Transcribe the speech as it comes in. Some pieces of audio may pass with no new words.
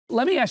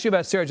Let me ask you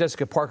about Sarah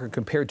Jessica Parker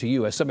compared to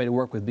you as somebody to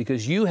work with,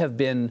 because you have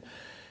been,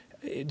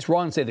 it's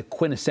wrong to say the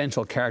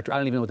quintessential character. I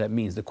don't even know what that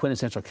means, the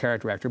quintessential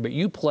character actor, but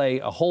you play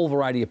a whole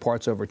variety of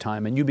parts over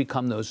time and you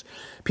become those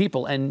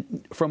people.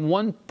 And from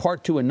one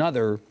part to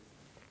another,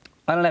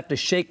 I don't have to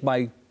shake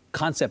my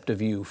concept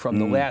of you from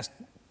the last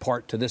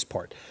part to this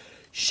part.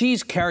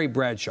 She's Carrie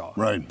Bradshaw.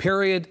 Right.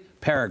 Period,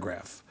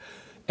 paragraph.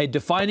 A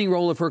defining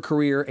role of her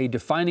career, a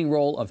defining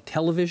role of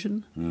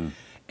television.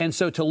 And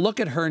so to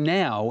look at her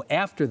now,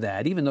 after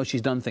that, even though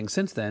she's done things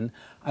since then,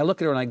 I look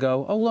at her and I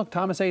go, oh, look,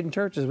 Thomas Haden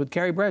Church is with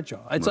Carrie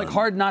Bradshaw. It's like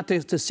hard not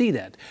to see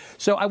that.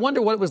 So I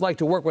wonder what it was like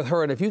to work with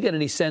her, and if you get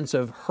any sense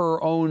of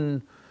her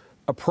own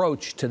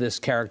approach to this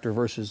character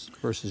versus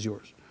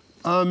yours.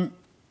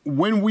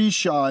 When we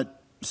shot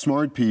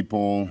Smart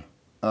People,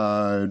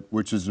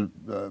 which is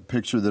a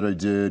picture that I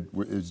did,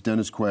 it's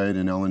Dennis Quaid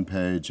and Ellen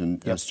Page and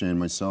SJ and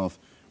myself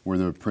were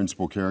the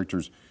principal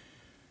characters.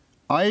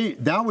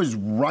 That was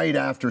right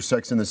after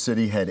Sex and the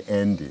City had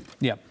ended.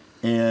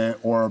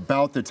 Or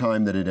about the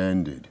time that it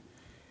ended.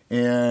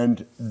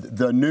 And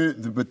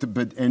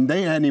and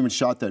they hadn't even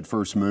shot that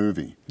first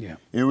movie.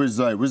 It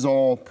was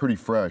all pretty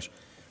fresh.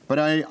 But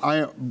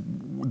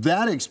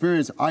that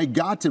experience, I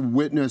got to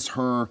witness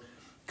her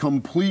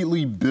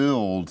completely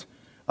build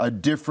a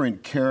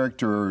different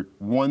character,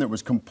 one that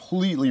was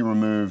completely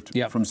removed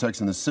from Sex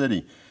and the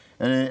City.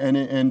 And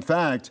in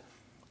fact,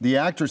 the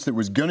actress that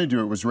was going to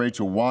do it was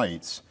Rachel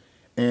Weisz.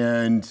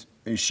 And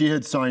she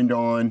had signed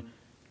on,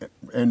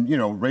 and you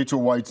know,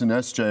 Rachel Weisz and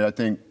SJ, I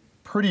think,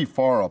 pretty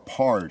far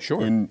apart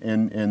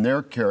in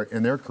their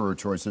career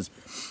choices.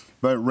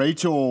 But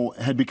Rachel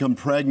had become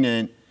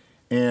pregnant,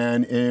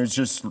 and it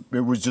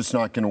was just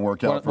not going to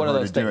work out for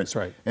her to do it.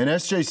 Right. And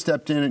SJ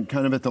stepped in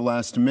kind of at the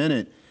last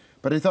minute.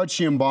 But I thought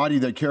she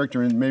embodied that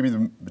character, and maybe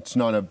it's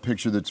not a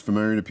picture that's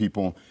familiar to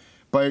people.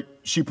 But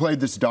she played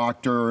this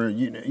doctor,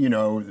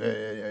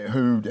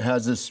 who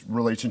has this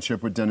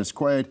relationship with Dennis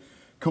Quaid.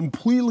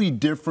 Completely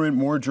different,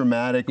 more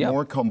dramatic,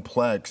 more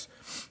complex,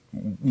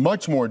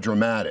 much more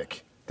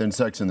dramatic than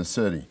Sex and the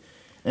City.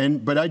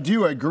 But I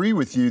do agree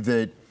with you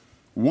that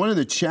one of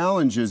the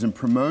challenges in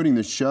promoting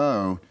the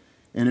show,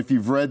 and if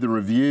you've read the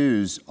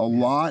reviews,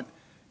 I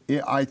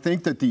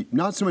think that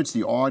not so much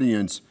the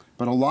audience,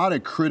 but a lot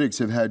of critics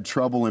have had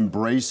trouble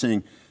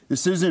embracing.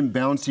 This isn't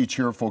bouncy,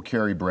 cheerful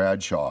Carrie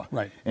Bradshaw,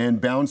 and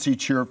bouncy,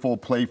 cheerful,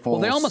 playful.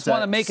 Well, they almost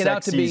want to make it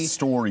out to be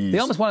stories. They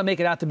almost want to make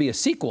it out to be a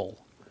sequel.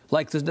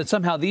 Like that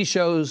somehow these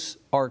shows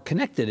are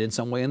connected in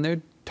some way, and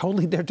they're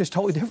just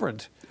totally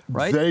different,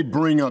 right? They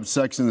bring up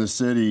Sex and the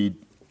City,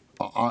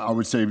 I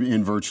would say,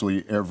 in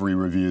virtually every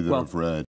review that I've read.